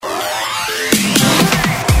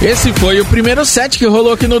Esse foi o primeiro set que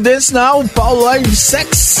rolou aqui no Dance Now, Paulo Live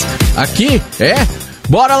Sex. Aqui,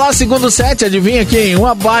 bora lá, segundo set, adivinha quem?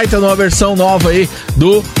 Uma baita numa versão nova aí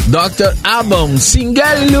do Dr. Abam,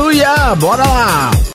 Singaluia, bora lá!